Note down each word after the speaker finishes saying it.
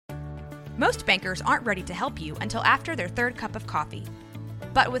Most bankers aren't ready to help you until after their third cup of coffee.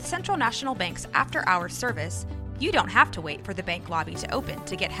 But with Central National Bank's after-hours service, you don't have to wait for the bank lobby to open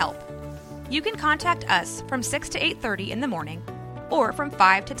to get help. You can contact us from 6 to 8:30 in the morning or from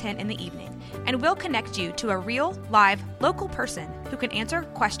 5 to 10 in the evening, and we'll connect you to a real, live, local person who can answer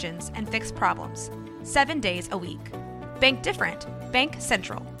questions and fix problems 7 days a week. Bank different. Bank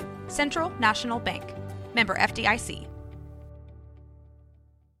Central. Central National Bank. Member FDIC.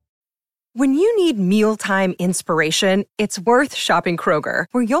 When you need mealtime inspiration, it's worth shopping Kroger,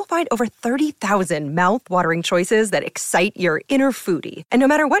 where you'll find over 30,000 mouth-watering choices that excite your inner foodie. And no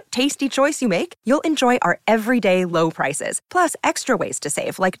matter what tasty choice you make, you'll enjoy our everyday low prices, plus extra ways to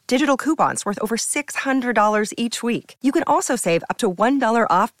save, like digital coupons worth over $600 each week. You can also save up to $1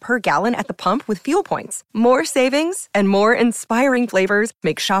 off per gallon at the pump with fuel points. More savings and more inspiring flavors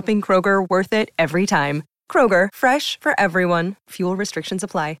make shopping Kroger worth it every time. Kroger, fresh for everyone. Fuel restrictions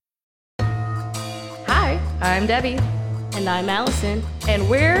apply. Hi, I'm Debbie. And I'm Allison. And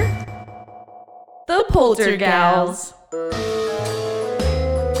we're the Poltergals.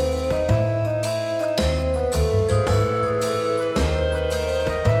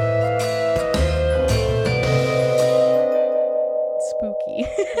 Spooky.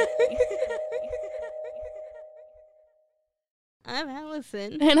 I'm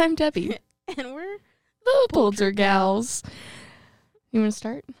Allison. And I'm Debbie. And we're the Poltergals. You want to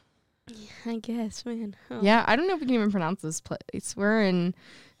start? I guess, man. Oh. Yeah, I don't know if we can even pronounce this place. We're in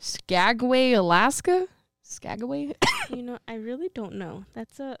Skagway, Alaska? Skagway? I really don't know.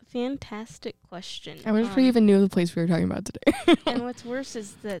 That's a fantastic question. I wish we even knew the place we were talking about today. And what's worse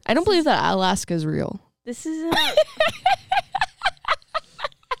is that... I don't believe that Alaska is real. This isn't...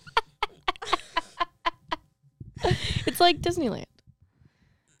 It's like Disneyland.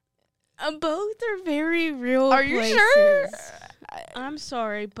 Both are very real Are places. you sure? I'm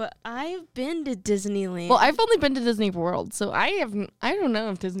sorry, but I've been to Disneyland. Well, I've only been to Disney World, so I don't know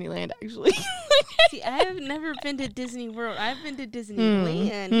if Disneyland actually. See, I have never been to Disney World. I've been to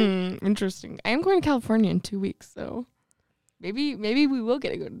Disneyland. Interesting. I am going to California in 2 weeks, so maybe we will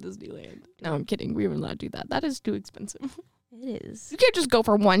get to go to Disneyland. No, I'm kidding. We aren't allowed to do that. That is too expensive. It is. You can't just go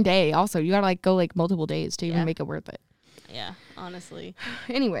for one day. Also, you gotta go multiple days to even make it worth it. Yeah, honestly.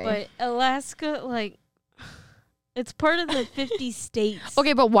 Anyway, but Alaska, it's part of the 50 states.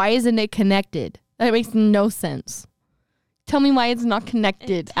 Okay, but why isn't it connected? That makes no sense. Tell me why it's not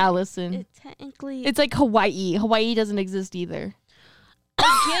connected, Allison. It's like Hawaii. Hawaii doesn't exist either.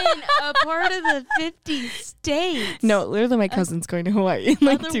 Again, a part of the 50 states. No, literally my cousin's going to Hawaii.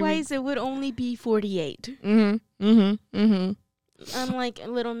 Otherwise, it would only be 48. Unlike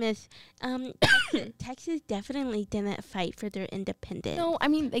Little Miss, Texas definitely didn't fight for their independence. No, I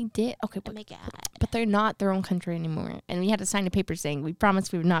mean, they did. Okay, oh my God. But they're not their own country anymore. And we had to sign a paper saying we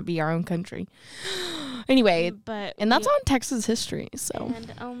promised we would not be our own country. Anyway, and that's on Texas history, so.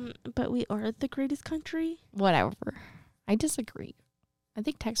 And, but we are the greatest country? Whatever. I disagree. I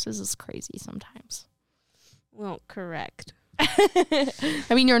think Texas is crazy sometimes. Well, correct. I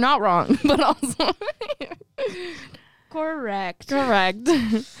mean, you're not wrong, but also... Correct.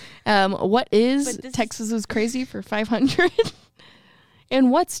 What is Texas is crazy for 500? And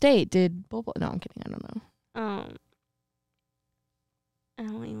what state did... No, I'm kidding. I don't know. I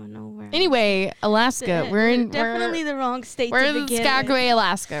don't even know where. Anyway, Alaska. We're definitely the wrong state. We're in Skagway,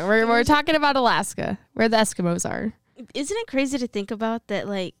 Alaska. We're talking about Alaska, where the Eskimos are. Isn't it crazy to think about that?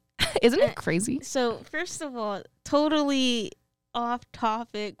 Isn't it crazy? So first of all, totally off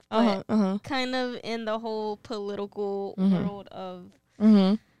topic, but kind of in the whole political world of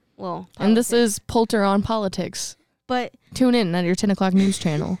politics. And this is Polter on Politics. But tune in at your 10 o'clock news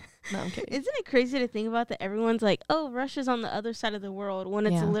channel. No, I'm kidding. Isn't it crazy to think about that everyone's like, oh, Russia's on the other side of the world when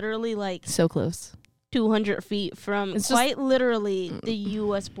it's literally so close. 200 feet from literally the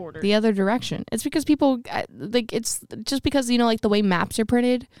U.S. border. The other direction. It's because people, it's just because, the way maps are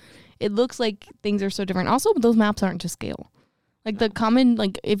printed, it looks like things are so different. Also, those maps aren't to scale. The common,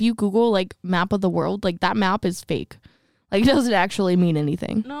 if you Google, map of the world, that map is fake. It doesn't actually mean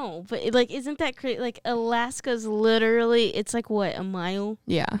anything. No, but isn't that crazy? Alaska's literally, it's what, a mile?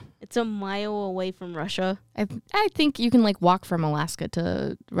 Yeah. It's a mile away from Russia. I think you can walk from Alaska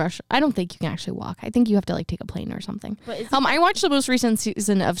to Russia. I don't think you can actually walk. I think you have to take a plane or something. But I watched the most recent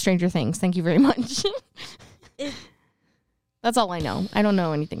season of Stranger Things. Thank you very much. That's all I know. I don't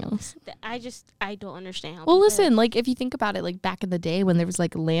know anything else. I don't understand how. Well, listen, if you think about it, back in the day when there was a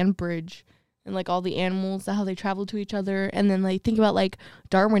land bridge and all the animals, how they traveled to each other, and then think about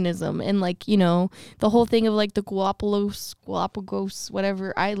Darwinism and the whole thing of the Galapagos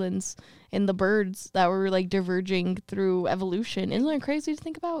whatever islands and the birds that were diverging through evolution. Isn't that crazy to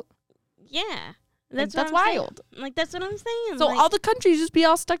think about? Yeah. That's wild. Like, that's what I'm saying. So like, all the countries just be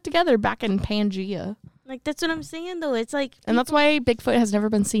all stuck together back in Pangea. Like, that's what I'm saying, though. It's like... And that's why Bigfoot has never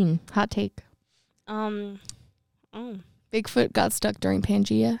been seen. Hot take. Bigfoot got stuck during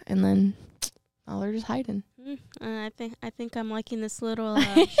Pangea, and then all they're just hiding. I think I'm liking this little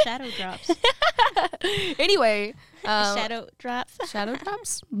shadow drops. Anyway, shadow drops. Shadow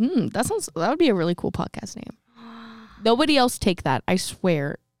drops. That would be a really cool podcast name. Nobody else take that. I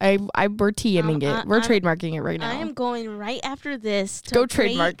swear. We're TMing it. We're trademarking it right now. I am going right after this to go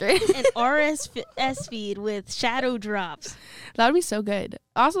trademark it. An RSS feed with shadow drops. That would be so good.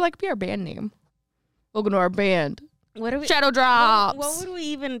 Also, that could be our band name. Welcome to our band. What are we? Shadow drops. What would we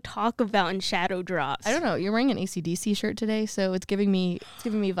even talk about in shadow drops? I don't know. You're wearing an AC/DC shirt today, so it's giving me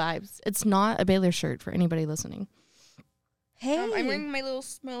vibes. It's not a Baylor shirt for anybody listening. Hey, I'm wearing my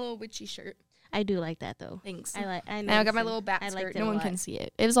little witchy shirt. I do like that though. Thanks. I got my little bat skirt. No one can see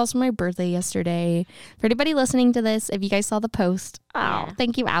it. It was also my birthday yesterday. For anybody listening to this, if you guys saw the post,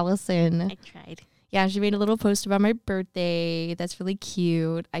 thank you, Allison. I tried. Yeah, she made a little post about my birthday. That's really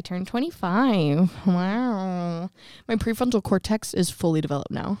cute. I turned 25. Wow. My prefrontal cortex is fully developed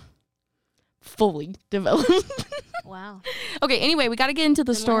now. Fully developed. Wow. Okay, anyway, we got to get into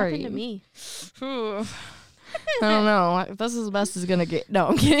the story. What happened to me? I don't know. This is the best it's going to get. No,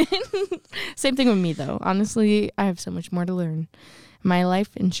 I'm kidding. Same thing with me, though. Honestly, I have so much more to learn. My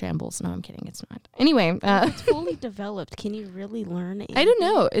life in shambles. No, I'm kidding. It's not. Anyway. It's fully developed. Can you really learn anything? I don't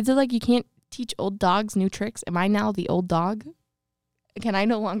know. Is it like you can't teach old dogs new tricks? Am I now the old dog? Can I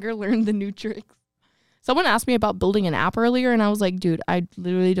no longer learn the new tricks? Someone asked me about building an app earlier, and I was like, dude, I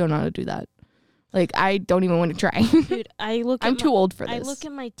literally don't know how to do that. Like, I don't even want to try. Dude, I'm too old for this. I look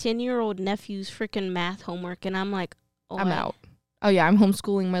at my 10-year-old nephew's freaking math homework, and I'm like, I'm out. Oh, yeah, I'm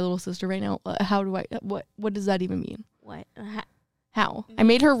homeschooling my little sister right now. How do I, what does that even mean? What? How? I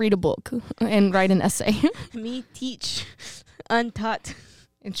made her read a book and write an essay. Me teach untaught.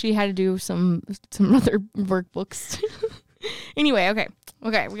 And she had to do some other workbooks. Anyway, okay. We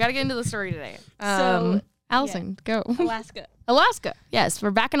got to get into the story today. So, Allison, go. Alaska. Yes,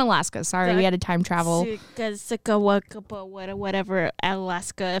 we're back in Alaska. Sorry, we had to time travel. Whatever,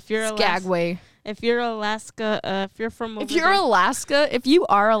 Alaska. If you're Skagway. If you're Alaska, if you're from over if you are Alaska,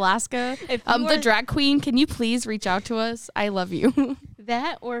 the drag queen, can you please reach out to us? I love you.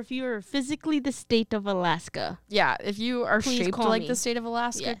 That, or if you are physically the state of Alaska. Yeah, if you are please shaped like the state of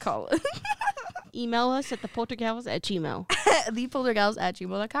Alaska, yes. Call us. Email us at thepoltergals@gmail.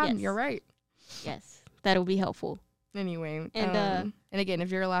 thepoltergals@gmail.com. Yes. You're right. Yes, that'll be helpful. Anyway, and again, if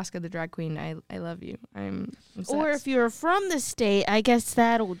you're Alaska the drag queen, I love you. I'm obsessed. Or if you're from the state, I guess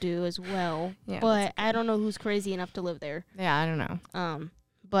that'll do as well. Yeah, but I don't know who's crazy enough to live there. Yeah, I don't know.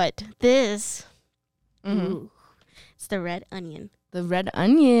 But this, it's the red onion. The red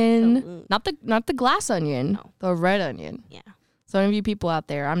onion, so, not the glass onion. No. The red onion. Yeah. Some of you people out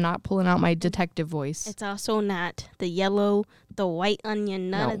there, I'm not pulling out my detective voice. It's also not the yellow, the white onion,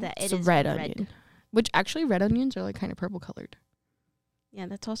 none of that. It's red onion. Which actually red onions are like kind of purple colored. Yeah,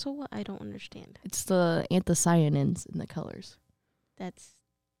 that's also what I don't understand. It's the anthocyanins in the colors. That's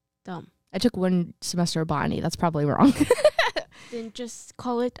dumb. I took one semester of botany. That's probably wrong. Then just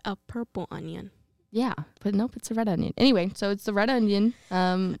call it a purple onion. Yeah, but nope, it's a red onion. Anyway, so it's the red onion.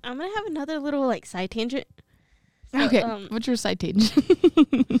 I'm going to have another little side tangent. So, okay, what's your side tangent?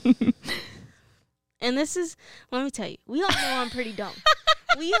 And this is, let me tell you, we all know I'm pretty dumb.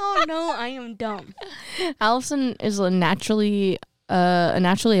 We all know I am dumb. Allison is naturally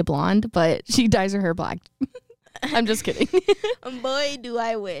a blonde, but she dyes her hair black. I'm just kidding. Boy, do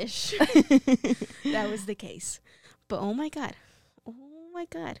I wish that was the case. But oh my God.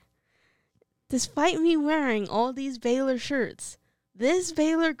 Despite me wearing all these Baylor shirts, this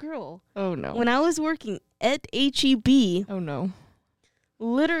Baylor girl. Oh no. When I was working at HEB. Oh no.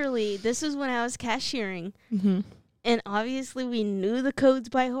 Literally, this is when I was cashiering. Mm-hmm. And obviously, we knew the codes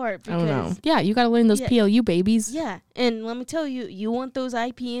by heart. Because, oh, no. Yeah, you got to learn those PLU babies. Yeah. And let me tell you, you want those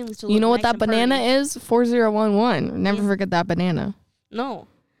IPMs to look You know what nice that banana is? 4011. Never forget that banana. No.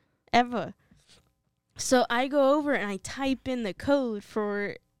 Ever. So I go over and I type in the code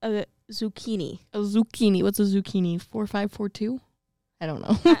for a zucchini. A zucchini. What's a zucchini? 4542? I don't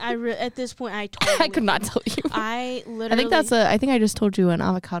know. At this point, I totally I could not tell you. I literally. I think I just told you an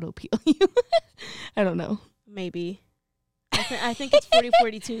avocado PLU. I don't know. Maybe. I think it's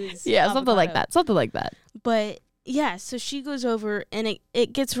 4042. Yeah, avocado. Something like that. But yeah, so she goes over and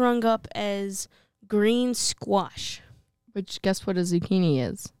it gets rung up as green squash. Which, guess what a zucchini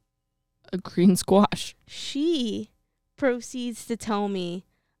is? A green squash. She proceeds to tell me,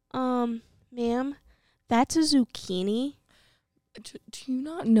 ma'am, that's a zucchini. Do you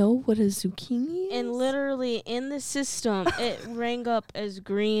not know what a zucchini is? And literally in the system, it rang up as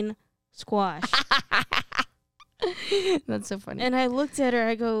green squash. That's so funny. And I looked at her,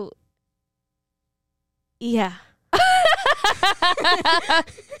 I go, yeah.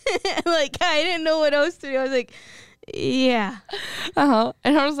 Like, I didn't know what else to do. I was like, yeah. And how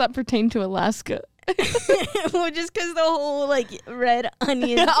does that pertain to Alaska? Well, just because the whole, like, red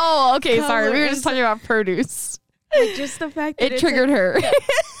onion. Oh, okay, sorry. We were just talking about produce. Like, just the fact that it triggered her.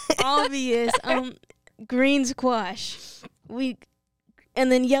 Obvious. Green squash.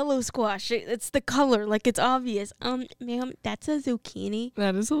 And then yellow squash. It's the color. Like, it's obvious. Ma'am, that's a zucchini.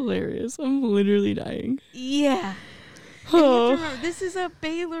 That is hilarious. I'm literally dying. Yeah. Oh. Remember, this is a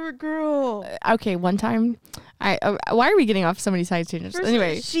Baylor girl. Okay, one time, why are we getting off so many side tangents?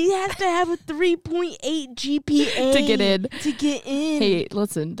 Anyway, she has to have a 3.8 GPA to get in. Hey,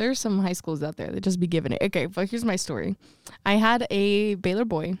 listen, there's some high schools out there that just be giving it. Okay, but here's my story. I had a Baylor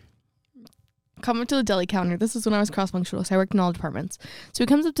boy come up to the deli counter. This is when I was cross-functional, so I worked in all departments. So he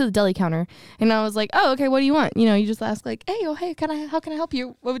comes up to the deli counter, and I was like, oh, okay, what do you want? You know, you just ask like, hey, how can I help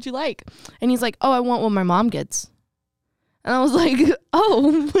you? What would you like? And he's like, oh, I want what my mom gets. And I was like,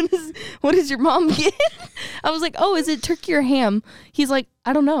 oh, what does your mom get? I was like, oh, is it turkey or ham? He's like,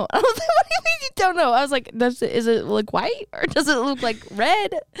 I don't know. I was like, what do you mean you don't know? I was like, is it look white or does it look like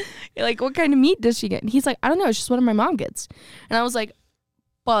red? Like, what kind of meat does she get? And he's like, I don't know. It's just what my mom gets. And I was like,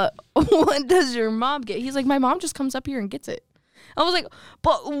 but what does your mom get? He's like, my mom just comes up here and gets it. I was like,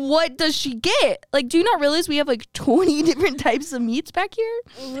 but what does she get? Like, do you not realize we have like 20 different types of meats back here?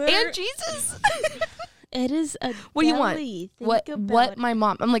 And Jesus. It is a what deli. Do you want? What my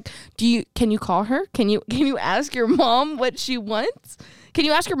mom? I'm like, can you call her? Can you ask your mom what she wants? Can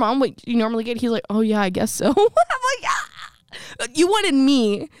you ask your mom what you normally get? He's like, oh yeah, I guess so. I'm like, ah. You wanted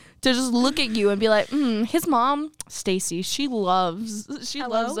me to just look at you and be like, his mom, Stacy, she loves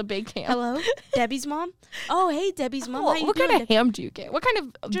a big ham. Hello, Debbie's mom. Oh, hey, Debbie's mom. Oh, what kind of ham do you get? What kind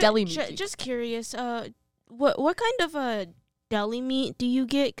of deli meat? Just curious. What kind of deli meat do you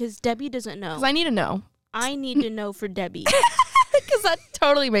get? Because Debbie doesn't know. Because I need to know. I need to know for Debbie. Because that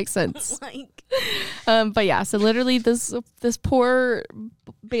totally makes sense. But yeah, so literally this poor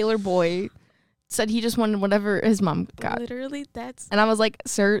Baylor boy said he just wanted whatever his mom got. Literally, and I was like,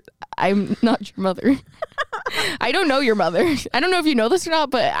 sir, I'm not your mother. I don't know your mother. I don't know if you know this or not,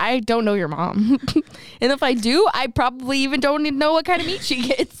 but I don't know your mom. And if I do, I probably even don't even know what kind of meat she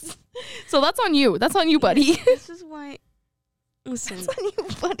gets. So that's on you. That's on you, buddy. This is why. Listen. That's on you,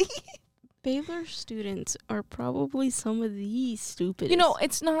 buddy. Baylor students are probably some of the stupidest. You know,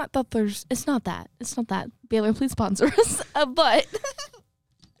 it's not that. Baylor, please sponsor us. But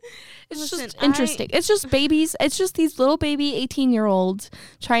it's just interesting. It's just babies. It's just these little baby 18-year-olds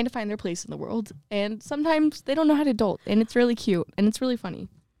trying to find their place in the world. And sometimes they don't know how to adult. And it's really cute. And it's really funny.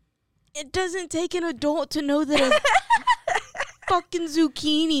 It doesn't take an adult to know that a fucking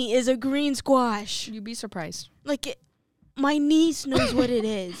zucchini is a green squash. You'd be surprised. Like, my niece knows what it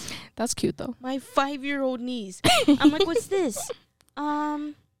is. That's cute, though. My 5-year-old niece. I'm like, what's this?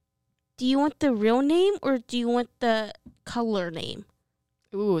 Do you want the real name or do you want the color name?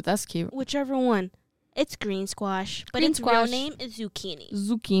 Ooh, that's cute. Whichever one. It's green squash, but its real name is zucchini.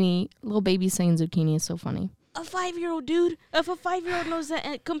 Zucchini. Little baby saying zucchini is so funny. A 5-year-old, dude. If a 5-year-old knows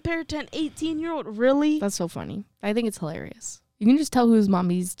that compared to an 18-year-old, really? That's so funny. I think it's hilarious. You can just tell whose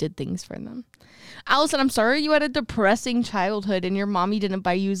mommies did things for them. Allison, I'm sorry you had a depressing childhood and your mommy didn't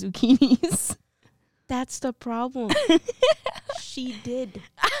buy you zucchinis. That's the problem. She did.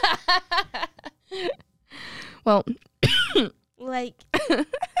 Well, like,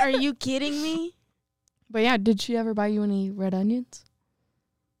 are you kidding me? But yeah, did she ever buy you any red onions?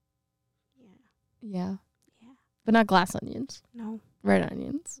 Yeah. But not glass onions. No. Red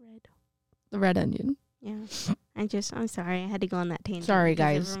onions. The red onion. Yeah. I'm sorry. I had to go on that tangent. Sorry,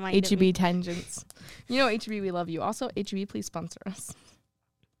 guys. HEB tangents. You know, HEB, we love you. Also, HEB, please sponsor us.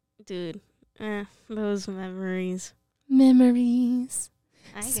 Dude, those memories.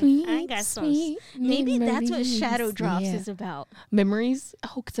 I got some. Maybe that's what Shadow Drops is about. Memories?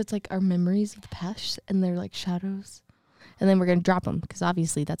 Oh, because it's like our memories of the past, and they're like shadows. And then we're going to drop them, because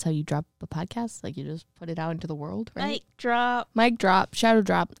obviously that's how you drop a podcast. Like, you just put it out into the world, right? Mic drop, shadow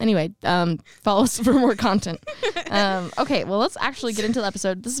drop. Anyway, follow us for more content. Okay, well, let's actually get into the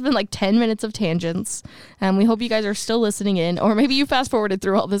episode. This has been like 10 minutes of tangents. We hope you guys are still listening in. Or maybe you fast forwarded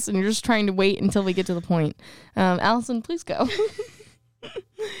through all this and you're just trying to wait until we get to the point. Allison, please go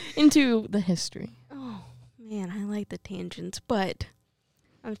into the history. Oh, man, I like the tangents. But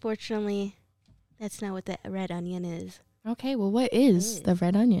unfortunately, that's not what the red onion is. Okay, well, what is the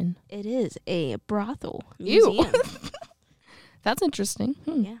red onion? It is a brothel museum. Ew. That's interesting.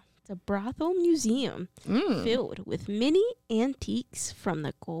 Yeah. It's a brothel museum filled with many antiques from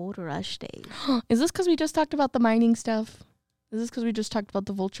the gold rush days. Is this because we just talked about the mining stuff? Is this because we just talked about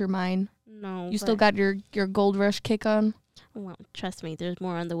the vulture mine? No. You still got your gold rush kick on? Well, trust me, there's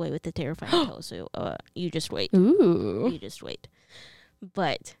more on the way with the terrifying tale, so you just wait. Ooh. You just wait.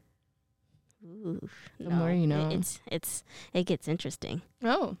 But The more you know. It gets interesting.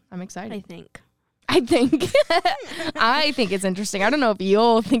 Oh, I'm excited. I think. I think it's interesting. I don't know if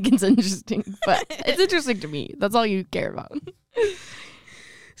you'll think it's interesting, but it's interesting to me. That's all you care about.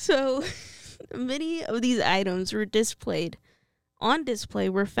 So, many of these items were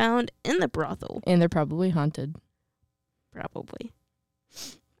were found in the brothel. And they're probably haunted. Probably.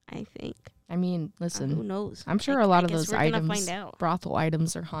 I think. I mean, listen. Who knows? I'm sure a lot of those items, find out. brothel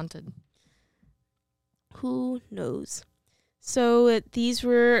items, are haunted. Who knows? So these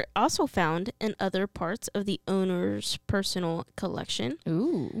were also found in other parts of the owner's personal collection.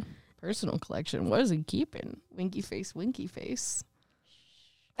 Ooh, personal collection. What is he keeping? Winky face.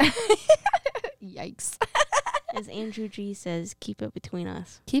 Yikes. As Andrew G says, keep it between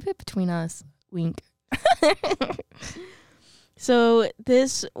us. Keep it between us. Wink. So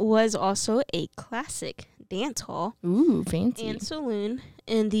this was also a classic dance hall. Ooh, fancy. And saloon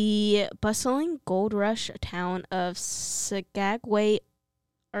in the bustling gold rush town of Skagway,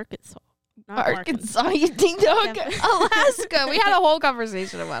 Arkansas. Not Arkansas, you ding dong. Alaska. We had a whole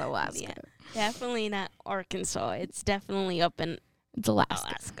conversation about Alaska. Yeah, definitely not Arkansas. It's definitely up in It's Alaska.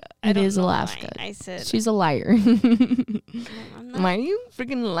 Alaska. It is Alaska. I said she's a liar. Why are you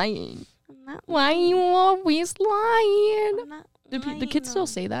freaking lying? Why are you always lying? The kids still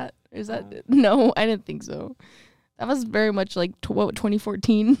say that? Is that no? I didn't think so. That was very much like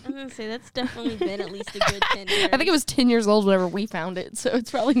 2014. I'm gonna say that's definitely been at least a good 10 years. I think it was 10 years old whenever we found it, so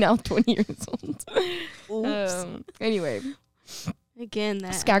it's probably now 20 years old. Oops. Anyway, again,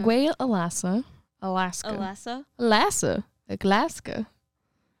 that Skagway, Alaska.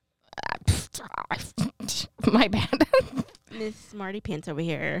 My bad. Miss Smarty Pants over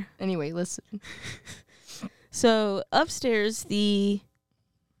here. Anyway, listen. So upstairs, the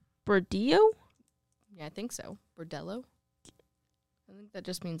Bordello? Yeah, I think so. Bordello? I think that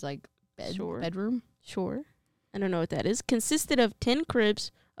just means like bedroom. Sure. I don't know what that is. Consisted of 10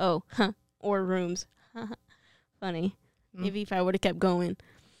 cribs. Or rooms. Funny. Maybe if I would have kept going.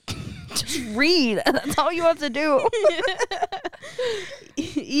 Just read. That's all you have to do.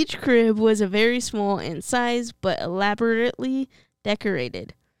 Each crib was a very small in size, but elaborately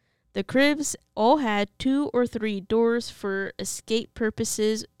decorated. The cribs all had 2 or 3 doors for escape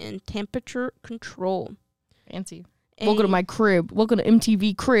purposes and temperature control. Fancy. Welcome to my crib. Welcome to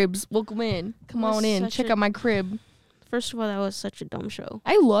MTV Cribs. Welcome in. Come on in. Check out my crib. First of all, that was such a dumb show.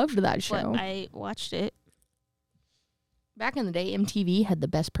 I loved that show. But I watched it. Back in the day, MTV had the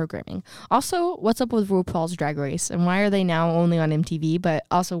best programming. Also, what's up with RuPaul's Drag Race? And why are they now only on MTV? But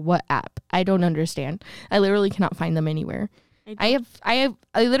also, what app? I don't understand. I literally cannot find them anywhere. I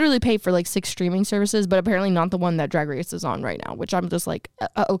literally pay for like 6 streaming services, but apparently not the one that Drag Race is on right now, which I'm just like,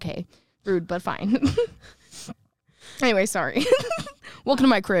 okay, rude, but fine. Anyway, sorry. Welcome to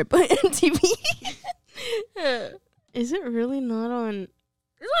my crib, MTV. Is it really not on?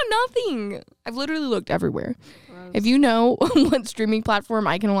 There's nothing. I've literally looked everywhere. Gross. If you know what streaming platform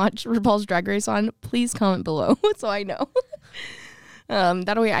I can watch RuPaul's Drag Race on, please comment below so I know.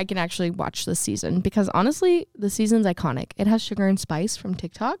 That way I can actually watch this season because honestly, the season's iconic. It has Sugar and Spice from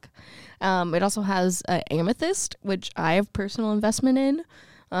TikTok. It also has Amethyst, which I have personal investment in.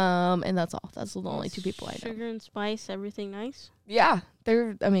 And that's all. That's the only 2 people I know. Sugar and Spice, everything nice? Yeah,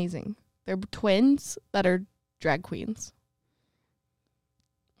 they're amazing. They're twins that are drag queens.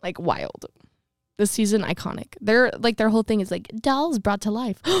 Like wild. This season, iconic. Their whole thing is like dolls brought to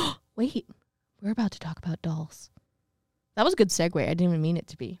life. Wait, we're about to talk about dolls. That was a good segue. I didn't even mean it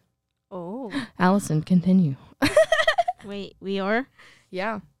to be. Oh. Allison, continue. Wait, we are?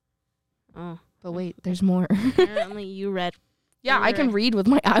 Yeah. Oh. But wait, there's more. Apparently you read. Yeah, I can read with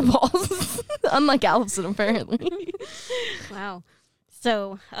my eyeballs. Unlike Allison, apparently. Wow.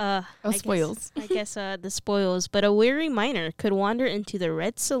 So, spoils. I guess the spoils. But a weary miner could wander into the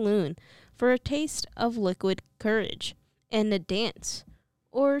Red Saloon for a taste of liquid courage and a dance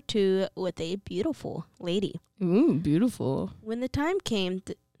or two with a beautiful lady. Ooh, beautiful. When the time came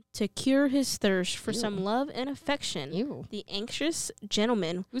to cure his thirst for some love and affection, the anxious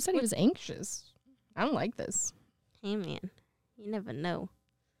gentleman... Who said he was anxious? I don't like this. Hey, man. You never know.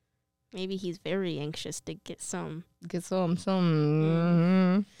 Maybe he's very anxious to get some.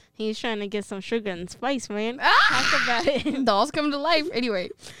 Mm-hmm. He's trying to get some sugar and spice, man. Talk about it. Dolls come to life. Anyway.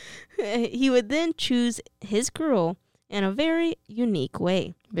 He would then choose his girl in a very unique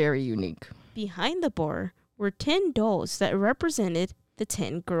way. Very unique. Behind the bar were 10 dolls that represented the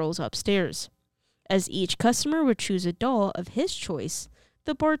 10 girls upstairs. As each customer would choose a doll of his choice,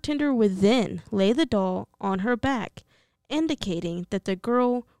 the bartender would then lay the doll on her back, indicating that the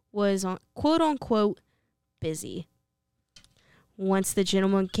girl was on quote-unquote busy. Once the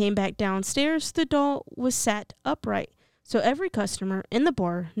gentleman came back downstairs, the doll was sat upright, so every customer in the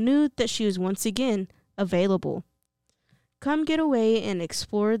bar knew that she was once again available. Come get away and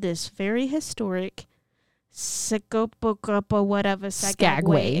explore this very historic Skagway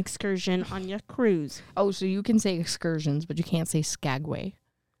excursion on your cruise. Oh, so you can say excursions, but you can't say Skagway.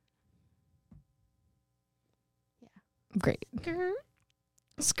 Yeah. Great.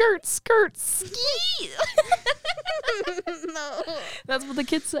 Skirts. No. That's what the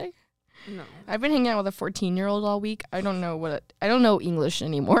kids say. No. I've been hanging out with a 14-year-old all week. I don't know English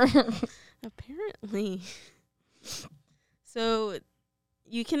anymore. Apparently. So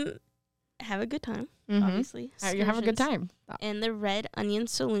you can have a good time, obviously. You have a good time. And the Red Onion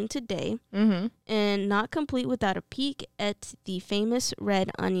Saloon today. Mm-hmm. And not complete without a peek at the famous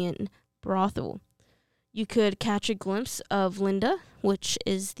Red Onion brothel. You could catch a glimpse of Linda, which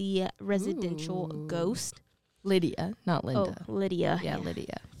is the residential ghost. Lydia, not Linda. Oh, Lydia. Yeah,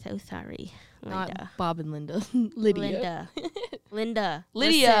 Lydia. So sorry, Linda. Not Bob and Linda. Lydia. Linda.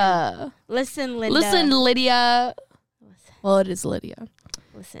 Lydia. Listen, Linda. Listen, Lydia. Well, it is Lydia.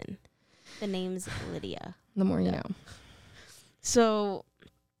 Listen. The name's Lydia. The more you know. So,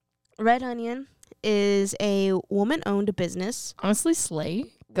 Red Onion is a woman-owned business. Honestly,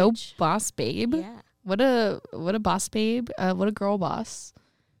 slay. Go boss babe. Yeah. What a boss babe. What a girl boss.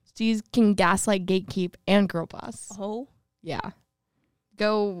 She can gaslight, gatekeep, and girl boss. Oh. Yeah.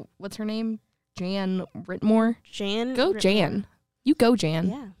 Go, what's her name? Jan Ritmore? Jan. Go Ritmore. Jan. You go Jan.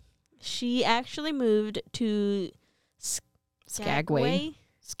 Yeah. She actually moved to Skagway.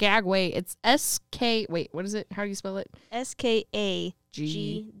 It's S-K, wait, what is it? How do you spell it? Skagway.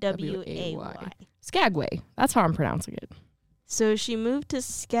 Skagway. That's how I'm pronouncing it. So she moved to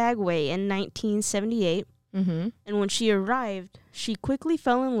Skagway in 1978. Mm-hmm. And when she arrived, she quickly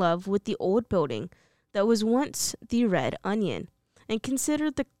fell in love with the old building that was once the Red Onion and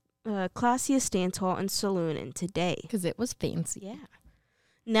considered the classiest dance hall and saloon in today. Because it was fancy. Yeah.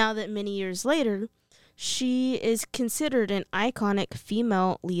 Now that many years later, she is considered an iconic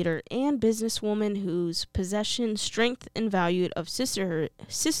female leader and businesswoman whose possession, strength, and value of sisterhood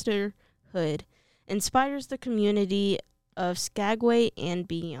inspires the community of Skagway and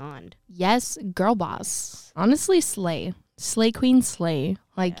beyond. Yes, girl boss. Honestly, slay. Slay queen, slay.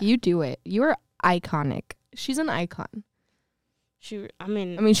 Like, you do it. You're iconic. She's an icon. She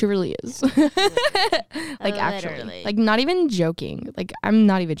really is. Like, actually. Like, not even joking. Like, I'm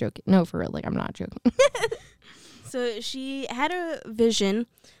not even joking. No, for real. Like, I'm not joking. So she had a vision,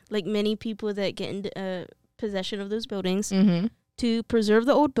 like many people that get into possession of those buildings, to preserve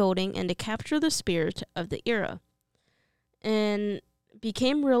the old building and to capture the spirit of the era. And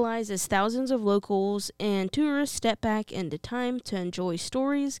became realized as thousands of locals and tourists step back into time to enjoy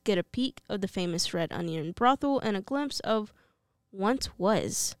stories, get a peek of the famous Red Onion brothel, and a glimpse of once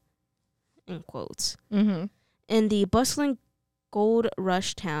was, in quotes, in the bustling gold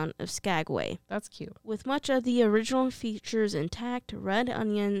rush town of Skagway. That's cute. With much of the original features intact, Red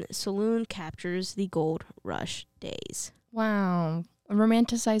Onion Saloon captures the gold rush days. Wow. A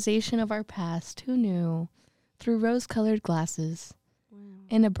romanticization of our past. Who knew? Through rose-colored glasses. Wow.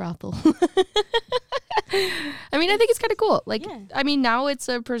 In a brothel. I mean, I think it's kind of cool. Like, yeah. I mean, now it's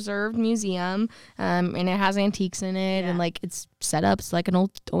a preserved museum, and it has antiques in it, and like it's set up. It's like an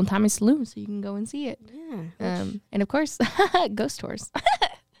old-timey saloon, so you can go and see it. Yeah. And of course, ghost tours.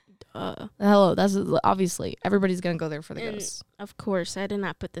 Hello, that's obviously everybody's gonna go there for the ghosts. Of course, I did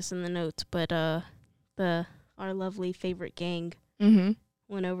not put this in the notes, but our lovely favorite gang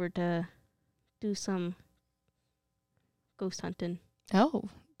went over to do some ghost hunting. Oh,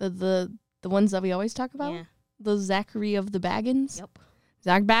 the ones that we always talk about? Yeah. The Zachary of the Baggins? Yep.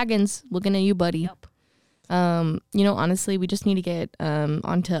 Zach Baggins, looking at you, buddy. Yep. Honestly, we just need to get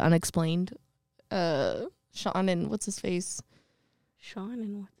onto Unexplained. Sean and what's his face? Sean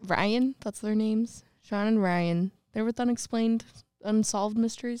and what? Ryan, that's their names. Sean and Ryan. They're with Unexplained, Unsolved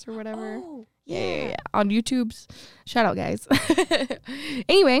Mysteries or whatever. Oh, yeah. On YouTube's. Shout out, guys.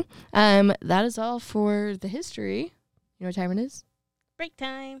 Anyway, that is all for the history. You know what time it is? Break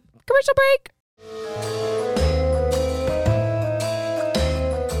time. Commercial break.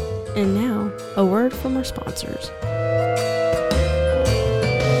 And now, a word from our sponsors.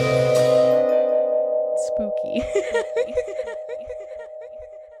 Spooky.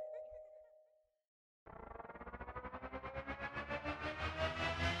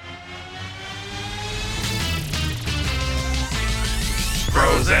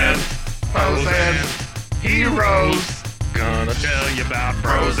 and heroes. Gonna tell you about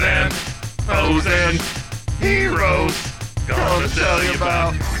pros and heroes. Gonna tell you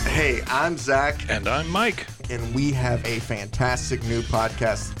about. Hey, I'm Zach. And I'm Mike. And we have a fantastic new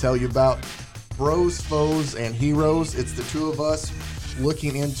podcast to tell you about. Bros, Foes, and Heroes. It's the two of us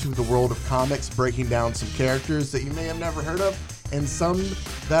looking into the world of comics, breaking down some characters that you may have never heard of, and some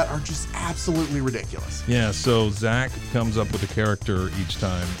that are just absolutely ridiculous. Yeah, so Zach comes up with a character each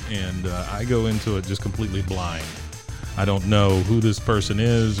time, and I go into it just completely blind. I don't know who this person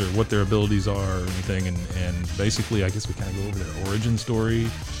is or what their abilities are or anything, and basically I guess we kind of go over their origin story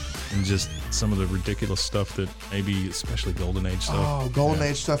and just some of the ridiculous stuff that maybe, especially Golden Age stuff. Oh, Golden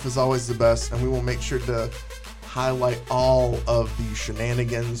Age stuff is always the best, and we will make sure to highlight all of the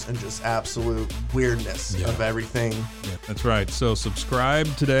shenanigans and just absolute weirdness of everything. Yeah, that's right. So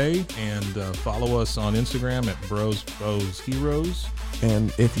subscribe today and follow us on Instagram at Bros, Foes, Heroes.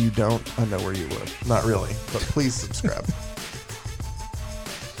 And if you don't, I know where you live. Not really, but please subscribe.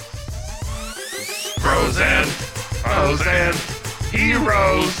 Bros and Foes and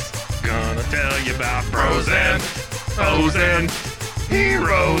Heroes. Gonna tell you about Bros and Foes and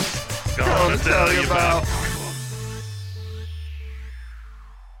Heroes. Gonna tell you about.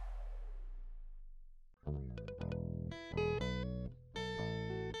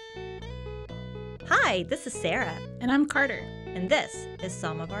 Hi, this is Sarah. And I'm Carter. And this is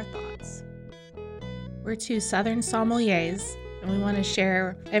Some of Our Thoughts. We're two Southern sommeliers, and we want to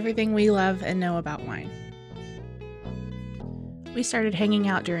share everything we love and know about wine. We started hanging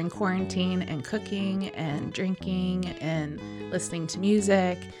out during quarantine and cooking and drinking and listening to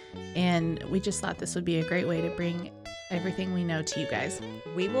music, and we just thought this would be a great way to bring everything we know to you guys.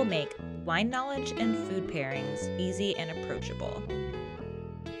 We will make wine knowledge and food pairings easy and approachable.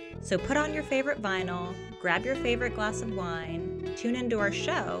 So put on your favorite vinyl, grab your favorite glass of wine, tune into our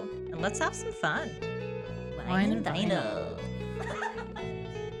show, and let's have some fun. Wine and vinyl.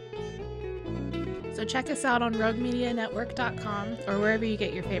 So check us out on roguemedianetwork.com or wherever you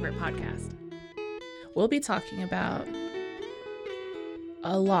get your favorite podcast. We'll be talking about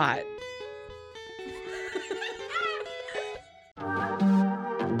a lot.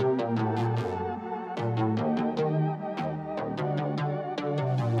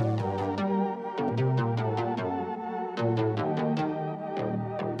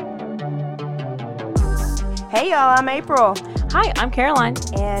 Hey y'all, I'm April, Hi, I'm Caroline.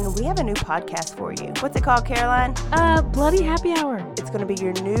 and we have a new podcast for you. What's it called, Caroline? Bloody Happy Hour. It's going to be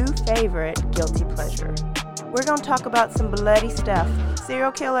your new favorite guilty pleasure. We're going to talk about some bloody stuff.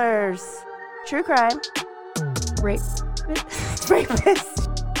 Serial killers, true crime, Rape. rapists.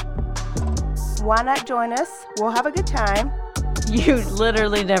 Why not join us? We'll have a good time. You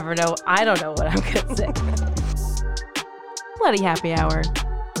literally never know. I don't know what I'm going to say. Bloody Happy Hour.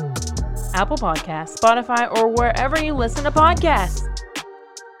 Apple Podcasts, Spotify, or wherever you listen to podcasts.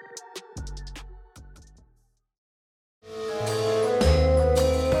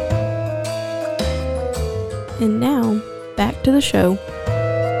 And now, back to the show.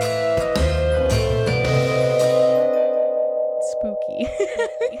 Spooky.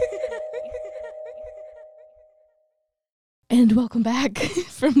 And welcome back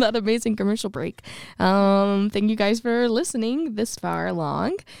from that amazing commercial break. Thank you guys for listening this far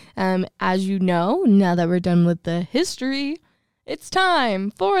along. As you know, now that we're done with the history, it's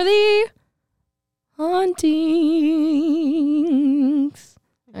time for the hauntings.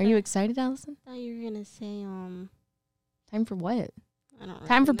 Are you excited, Allison? I thought you were going to say, Time for what? I don't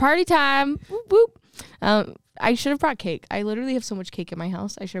Time for party time. Whoop, whoop. I should have brought cake. I literally have so much cake in my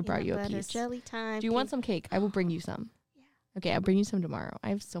house. I should have brought you a piece. Jelly time. Do you want some cake? I will bring you some. Okay, I'll bring you some tomorrow. I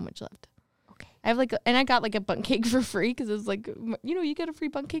have so much left. Okay. I have and I got a bundt cake for free because it was you get a free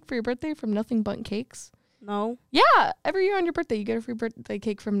bundt cake for your birthday from Nothing Bundt Cakes. No. Yeah, every year on your birthday you get a free birthday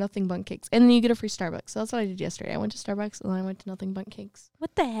cake from Nothing Bundt Cakes, and then you get a free Starbucks. So that's what I did yesterday. I went to Starbucks and then I went to Nothing Bundt Cakes.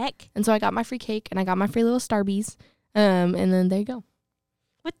 What the heck? And so I got my free cake and I got my free little Starbies. And then there you go.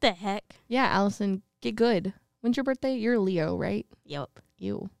 What the heck? Yeah, Allison, get good. When's your birthday? You're a Leo, right? Yep.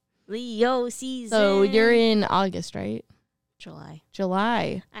 You. Leo season. So you're in August, right?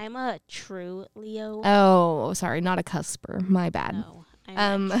 July. I'm a true Leo. Oh, sorry, not a cusper. My bad. No,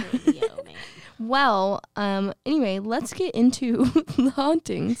 I'm a true Leo, man. Well, anyway, let's get into the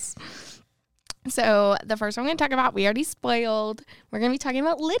hauntings. So the first one I'm going to talk about, we already spoiled. We're going to be talking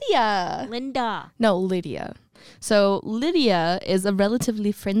about Lydia. Linda. No, Lydia. So Lydia is a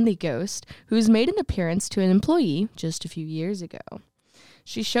relatively friendly ghost who's made an appearance to an employee just a few years ago.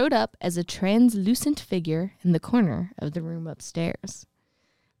 She showed up as a translucent figure in the corner of the room upstairs.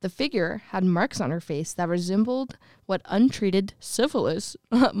 The figure had marks on her face that resembled what untreated syphilis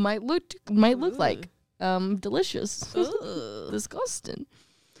might look like. Delicious. Disgusting.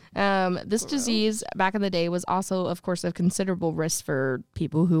 This disease back in the day was also, of course, a considerable risk for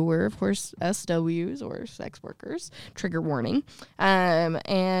people who were, of course, SWs or sex workers. Trigger warning.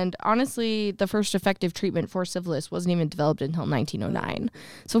 And honestly, the first effective treatment for syphilis wasn't even developed until 1909.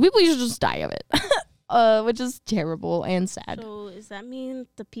 So people usually just die of it, which is terrible and sad. So does that mean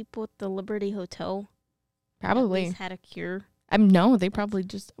the people at the Liberty Hotel Probably at least had a cure? No, they probably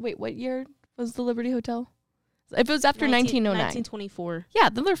just... Wait, what year was the Liberty Hotel? If it was after 1909. 1924. Yeah,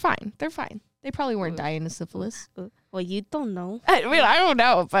 then they're fine. They're fine. They probably weren't dying of syphilis. Well, you don't know. I mean, I don't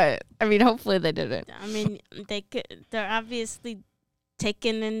know, but I mean, hopefully they didn't. I mean, they're obviously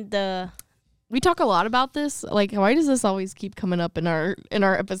taking in the... We talk a lot about this. Like, why does this always keep coming up in our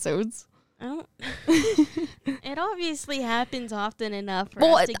episodes? I don't... It obviously happens often enough for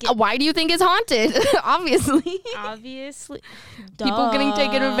us to get... Why do you think it's haunted? Obviously. Obviously. People getting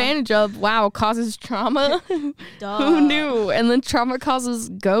taken advantage of. Wow, causes trauma. Who knew? And then trauma causes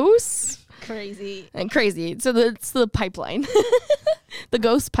ghosts. Crazy. And crazy. So it's the pipeline. The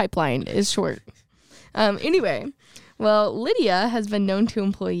ghost pipeline is short. Anyway, well, Lydia has been known to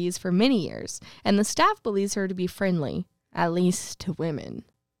employees for many years, and the staff believes her to be friendly, at least to women.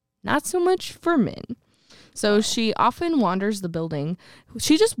 Not so much for men. So she often wanders the building.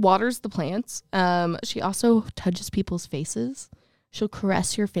 She just waters the plants. She also touches people's faces. She'll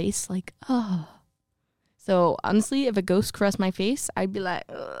caress your face like, oh. So honestly, if a ghost caressed my face, I'd be like,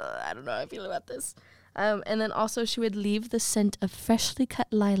 I don't know how I feel about this. And then also she would leave the scent of freshly cut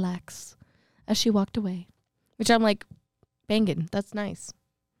lilacs as she walked away. Which I'm like, bangin', that's nice.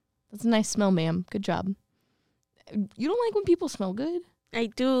 That's a nice smell, ma'am. Good job. You don't like when people smell good? I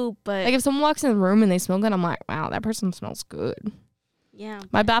do, but... Like, if someone walks in the room and they smell good, I'm like, wow, that person smells good. Yeah.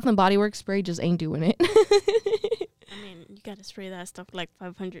 My Bath & Body Works spray just ain't doing it. I mean, you gotta spray that stuff like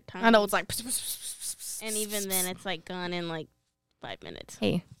 500 times. I know, it's like... And even then, it's like gone in like 5 minutes.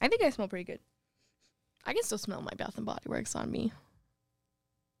 Hey, I think I smell pretty good. I can still smell my Bath & Body Works on me.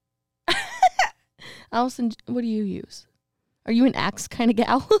 Allison, what do you use? Are you an Axe kind of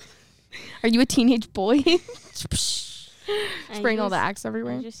gal? Are you a teenage boy? Spraying all the Axe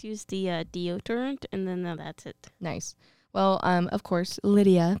everywhere? I just use the deodorant, and then that's it. Nice. Well, of course,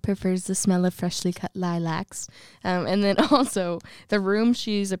 Lydia prefers the smell of freshly cut lilacs. And then also, the room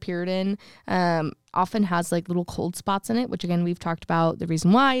she's appeared in often has like little cold spots in it, which again, we've talked about. The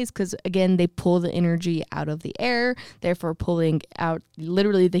reason why is because, again, they pull the energy out of the air, therefore pulling out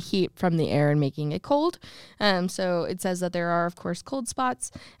literally the heat from the air and making it cold. So it says that there are, of course, cold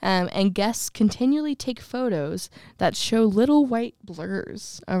spots, and guests continually take photos that show little white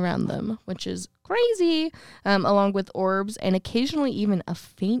blurs around them, which is crazy, along with orbs and occasionally even a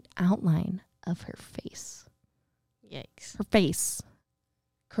faint outline of her face. Yikes. Her face.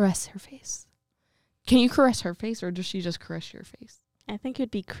 Caress her face. Can you caress her face, or does she just caress your face? I think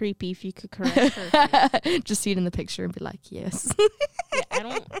it'd be creepy if you could caress her face. Just see it in the picture and be like, yes. Yeah, I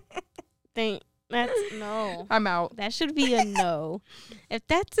don't think that's no. I'm out. That should be a no. If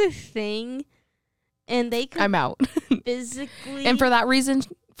that's a thing and they could I'm out. physically... And for that reason,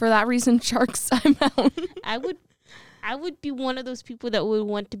 sharks, I'm out. I would be one of those people that would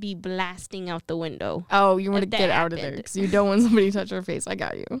want to be blasting out the window. Oh, you want to get out of there because you don't want somebody to touch her face. I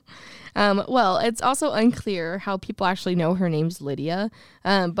got you. Well, it's also unclear how people actually know her name's Lydia.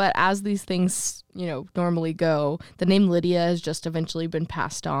 But as these things, normally go, the name Lydia has just eventually been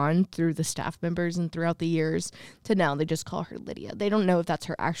passed on through the staff members and throughout the years to now they just call her Lydia. They don't know if that's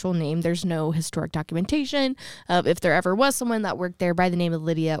her actual name. There's no historic documentation of if there ever was someone that worked there by the name of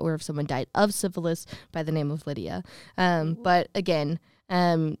Lydia or if someone died of syphilis by the name of Lydia. But again,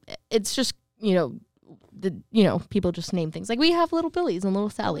 it's just, people just name things. Like we have little Billies and little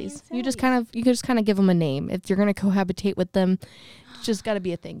Sallys. You just kind of give them a name. If you're going to cohabitate with them, it's just got to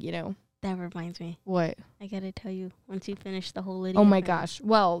be a thing, That reminds me. What? I gotta tell you, once you finish the whole Lydia Oh my thing. gosh.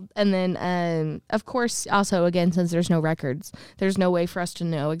 Well, and then, of course, also, again, since there's no records, there's no way for us to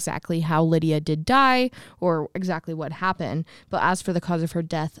know exactly how Lydia did die or exactly what happened. But as for the cause of her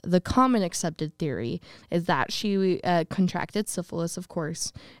death, the common accepted theory is that she contracted syphilis, of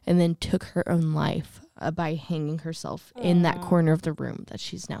course, and then took her own life by hanging herself in that corner of the room that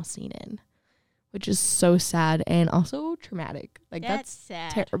she's now seen in, which is so sad and also traumatic. Like, that's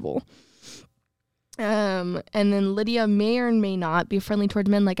sad. Terrible. And then Lydia may or may not be friendly towards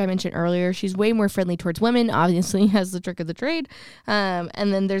men. Like I mentioned earlier, she's way more friendly towards women, obviously, has the trick of the trade. And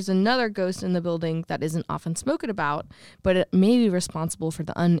then there's another ghost in the building that isn't often spoken about, but it may be responsible for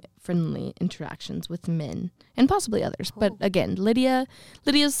the unfriendly interactions with men and possibly others. But again, Lydia's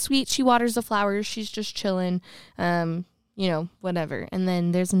sweet. She waters the flowers. She's just chilling, whatever. And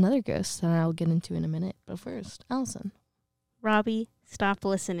then there's another ghost that I'll get into in a minute. But first, Allison. Robbie, stop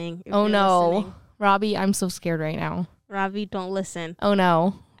listening. Oh, no. Listening. Robbie, I'm so scared right now. Robbie, don't listen. Oh,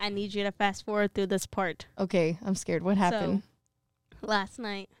 no. I need you to fast forward through this part. Okay, I'm scared. What happened? So, last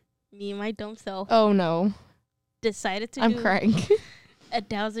night, me and my dumb self. Oh, no. Decided to I'm crying. a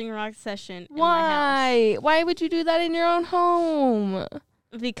dowsing rod session in my Why? house. Why would you do that in your own home?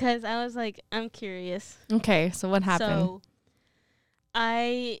 Because I was like, I'm curious. Okay, so what happened? So,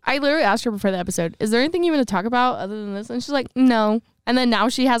 I literally asked her before the episode, is there anything you want to talk about other than this? And she's like, no. And then now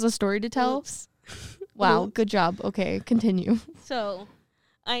she has a story to tell. Oops. Wow, Oops. good job. Okay, continue. So,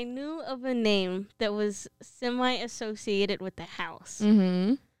 I knew of a name that was semi-associated with the house.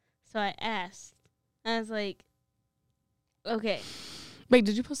 Mm-hmm. So I asked. I was like, okay. Wait,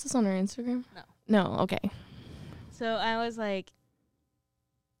 did you post this on her Instagram? No. No, okay. So I was like,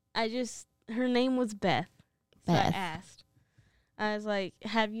 her name was Beth. So Beth. I asked. I was like,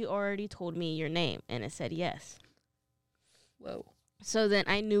 have you already told me your name? And it said yes. Whoa. So then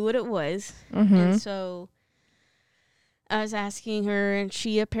I knew what it was. Mm-hmm. And so I was asking her, and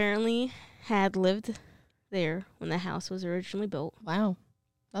she apparently had lived there when the house was originally built. Wow.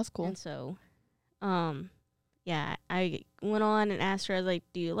 That's cool. And so, I went on and asked her, I was like,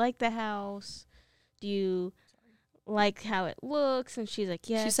 do you like the house? Do you like how it looks? And she's like,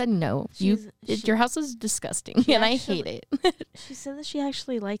 yeah. She said no. Your house is disgusting, and I hate it. She said that she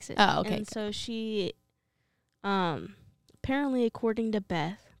actually likes it. Oh, okay. And so she, apparently, according to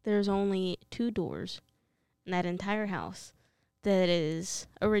Beth, there's only 2 doors in that entire house that is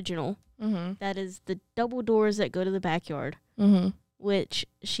original. Mm-hmm. That is the double doors that go to the backyard, Mm-hmm. which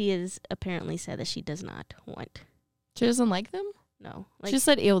she has apparently said that she does not want. She doesn't like them? No. She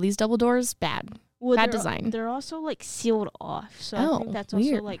said, ew, these double doors, bad. Bad design. They're also like sealed off. So Oh, I think that's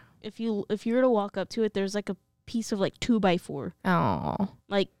weird. also like if you were to walk up to it, there's like a piece of like 2x4 Oh.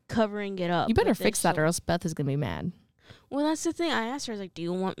 like covering it up. You better with this, fix that so- or else Beth is going to be mad. Well, that's the thing. I asked her, I was like, do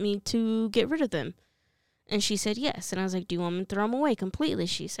you want me to get rid of them? And she said yes. And I was like, do you want me to throw them away completely?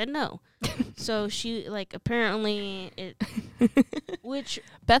 She said no. So she, like, apparently, which,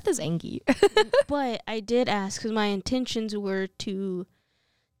 Beth is angry. but I did ask because my intentions were to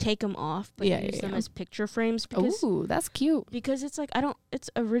take them off, but use them as picture frames. Because, Ooh, that's cute. because it's like, it's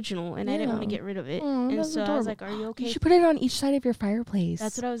original and I didn't want to Yeah. get rid of it. Aw, and that's so I was adorable. like, are you okay? You should put it on each side of your fireplace.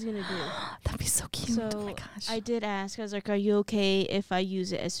 That's what I was going to do. That'd be so cute. So Oh my gosh. I did ask. I was like, "Are you okay if I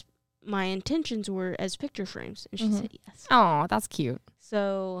use it as my intentions were as picture frames?" And she Mhm. said yes. Oh, that's cute.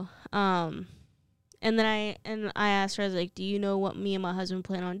 So, and then I asked her. I was like, "Do you know what me and my husband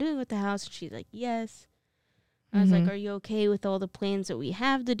plan on doing with the house?" And she's like, "Yes." I was like, Mhm. "Are you okay with all the plans that we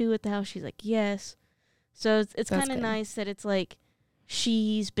have to do with the house?" She's like, "Yes." So it's That's kind of good. nice that it's like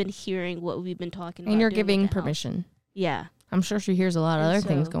she's been hearing what we've been talking about. And you're doing with giving the house. permission. Yeah. I'm sure she hears a lot of And other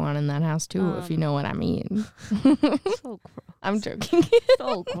things so, going on in that house too, if you know what I mean. So gross. I'm joking.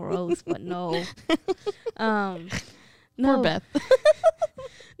 So gross, but no. No. Poor Beth.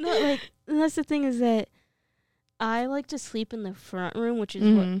 No, like, and that's the thing is that I like to sleep in the front room, which is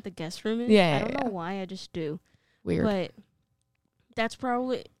Mhm. what the guest room is. Yeah, I don't yeah, know why, I just do. Weird. But that's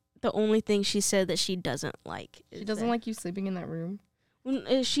probably the only thing she said that she doesn't like. She doesn't like you sleeping in that room.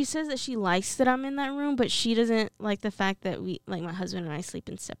 She says that she likes that I'm in that room, but she doesn't like the fact that my husband and I sleep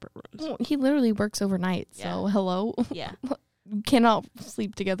in separate rooms. Well, he literally works overnight, so hello. Yeah. You cannot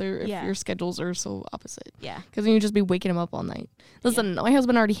sleep together if Yeah. your schedules are so opposite. Yeah. Because then you just be waking him up all night. Listen, my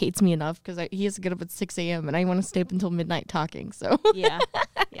husband already hates me enough because he has to get up at 6 a.m. and I want to stay up until midnight talking. So Yeah.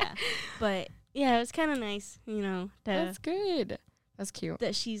 Yeah. But yeah, it was kind of nice, that's good. That's cute.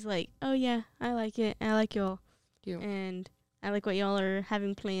 that she's like, oh yeah, I like it. I like y'all. Cute. And I like what y'all are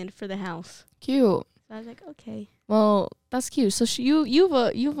having planned for the house. Cute. So I was like, okay. Well, that's cute. So you've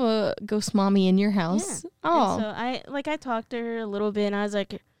a ghost mommy in your house. Yeah. Oh, And so I talked to her a little bit and I was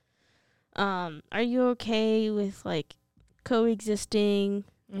like, are you okay with like coexisting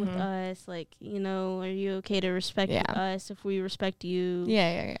with us? Like, are you okay to respect Yeah. us if we respect you?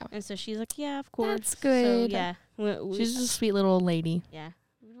 yeah. And so she's like, yeah, of course. That's good. So, yeah. She's just a sweet little old lady. Yeah.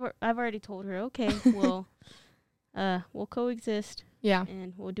 I've already told her, okay, well, we'll coexist. Yeah.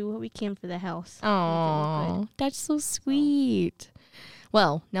 And we'll do what we can for the house. Oh, that's so sweet.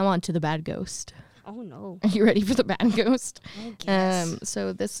 Well, now on to the bad ghost. Oh, no. Are you ready for the bad ghost? I guess.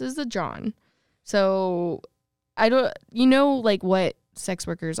 So this is a John. So I don't, you know, like what sex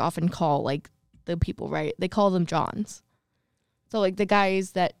workers often call like the people, right? They call them Johns. So like the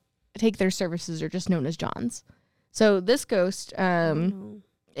guys that take their services are just known as Johns. So this ghost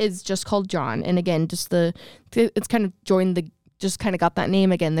is just called John. And again, just it's kind of just kind of got that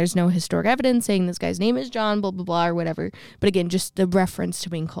name. Again, there's no historic evidence saying this guy's name is John, blah, blah, blah, or whatever. But again, just the reference to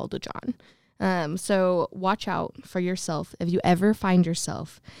being called a John. So watch out for yourself if you ever find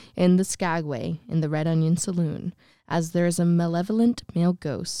yourself in the Skagway in the Red Onion Saloon, as there is a malevolent male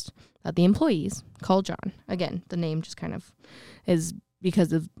ghost that the employees call John. Again, the name just kind of is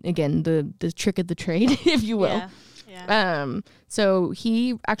because of, again, the trick of the trade, if you will. Yeah. So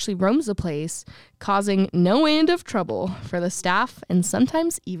he actually roams the place, causing no end of trouble for the staff and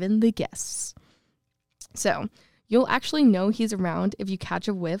sometimes even the guests. So you'll actually know he's around if you catch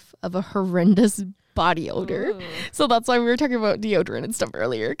a whiff of a horrendous body odor. Ooh. So that's why we were talking about deodorant and stuff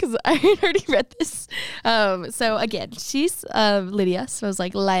earlier, because I had already read this. So again, she's Lydia smells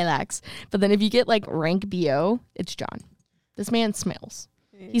like lilacs, but then if you get like rank BO, it's John. This man smells.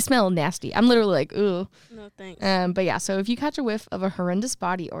 He smells nasty. I'm literally like, ooh. No thanks. But yeah, so if you catch a whiff of a horrendous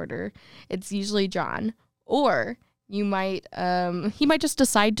body odor, it's usually John. Or you might, he might just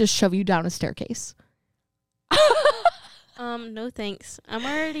decide to shove you down a staircase. No thanks. I'm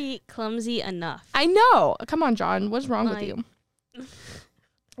already clumsy enough. I know. Come on, John. What's wrong with you?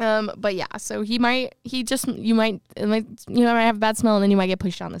 But yeah, so you might have a bad smell and then you might get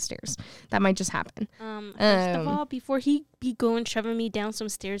pushed down the stairs. That might just happen. First of all, before he be going shoving me down some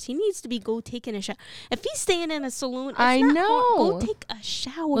stairs, he needs to be taking a shower. If he's staying in a saloon, I know. Go take a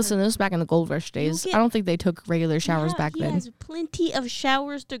shower. Listen, this was back in the Gold Rush days. I don't think they took regular showers back then. He has plenty of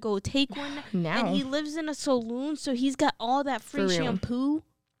showers to go take one. Now. And he lives in a saloon, so he's got all that free shampoo.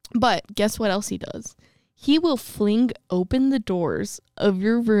 But guess what else he does? He will fling open the doors of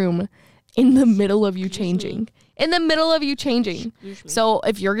your room in the middle of you changing. In the middle of you changing. So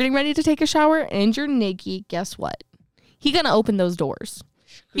if you're getting ready to take a shower and you're naked, guess what? He's going to open those doors.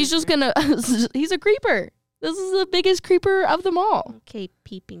 He's just going to, he's a creeper. This is the biggest creeper of them all. Okay,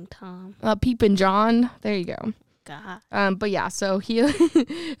 Peeping Tom. Peeping John. There you go. God. But yeah, so he,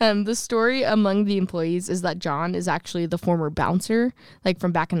 the story among the employees is that John is actually the former bouncer, like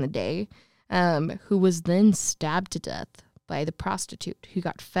from back in the day. Who was then stabbed to death by the prostitute who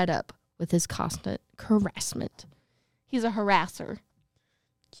got fed up with his constant harassment. He's a harasser.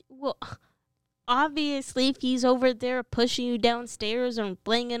 Well, obviously, if he's over there pushing you downstairs and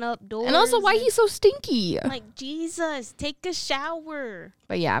blinging up doors. And also, why he's so stinky? Like, Jesus, take a shower.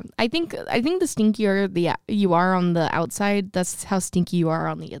 But yeah, I think the stinkier you are on the outside, that's how stinky you are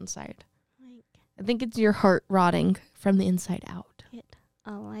on the inside. I think it's your heart rotting from the inside out.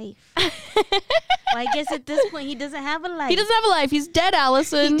 A life. Well, I guess at this point he doesn't have a life. He doesn't have a life. He's dead,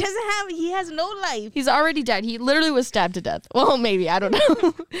 Allison. He has no life. He's already dead. He literally was stabbed to death. Well, maybe. I don't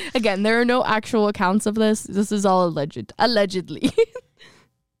know. Again, there are no actual accounts of this. This is all alleged. Allegedly.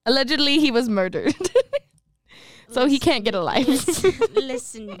 Allegedly, he was murdered. So he can't get a life.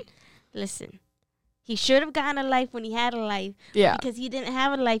 Listen. He should have gotten a life when he had a life. Yeah. Because he didn't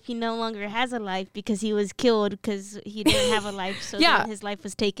have a life, he no longer has a life because he was killed because he didn't have a life. So then his life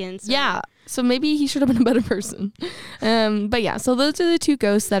was taken. So. Yeah. So maybe he should have been a better person. But yeah, so those are the two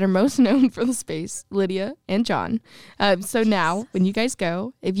ghosts that are most known for the space, Lydia and John. So now, when you guys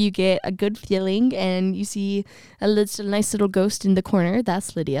go, if you get a good feeling and you see a nice little ghost in the corner,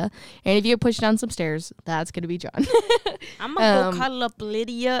 that's Lydia. And if you get pushed down some stairs, that's going to be John. I'm going to go call up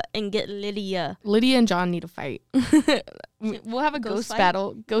Lydia and get Lydia. Lydia and John need to fight. We'll have a ghost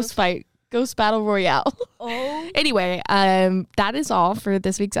battle. Ghost fight. Ghost Battle Royale. Oh. Anyway, that is all for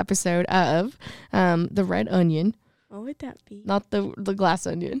this week's episode of The Red Onion. What would that be? Not the glass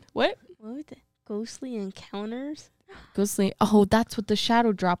onion. What? What would that? Ghostly encounters? Ghostly. Oh, that's what the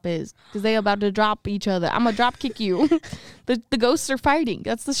shadow drop is. Because they about to drop each other. I'm going to drop kick you. The ghosts are fighting.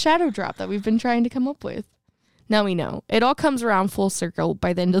 That's the shadow drop that we've been trying to come up with. Now we know. It all comes around full circle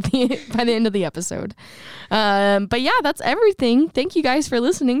by the end of the episode. But yeah, that's everything. Thank you guys for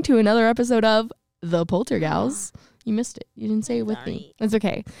listening to another episode of The Poltergals. You missed it. You didn't say it with me. It's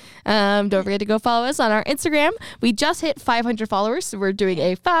okay. Don't forget to go follow us on our Instagram. We just hit 500 followers, so we're doing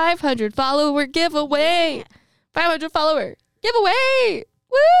a 500 follower giveaway. 500 follower giveaway.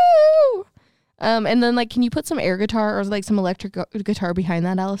 Woo! And then, like, can you put some air guitar or like some electric guitar behind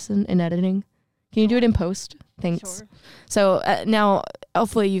that, Allison, in editing? Can you do it in post? Thanks. Sure. So now,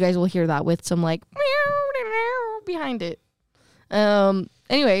 hopefully, you guys will hear that with some like behind it.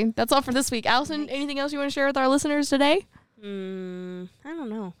 Anyway, that's all for this week. Allison, anything else you want to share with our listeners today? I don't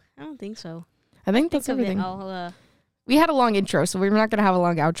know. I don't think so. I think that's everything. We had a long intro, so we're not going to have a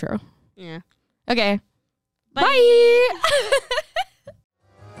long outro. Yeah. Okay. Bye. Bye.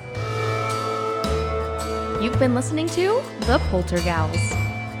 You've been listening to The Poltergals.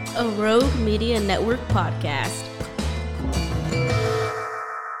 A Rogue Media Network podcast.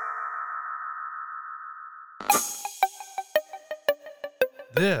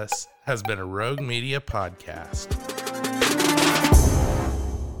 This has been a Rogue Media podcast.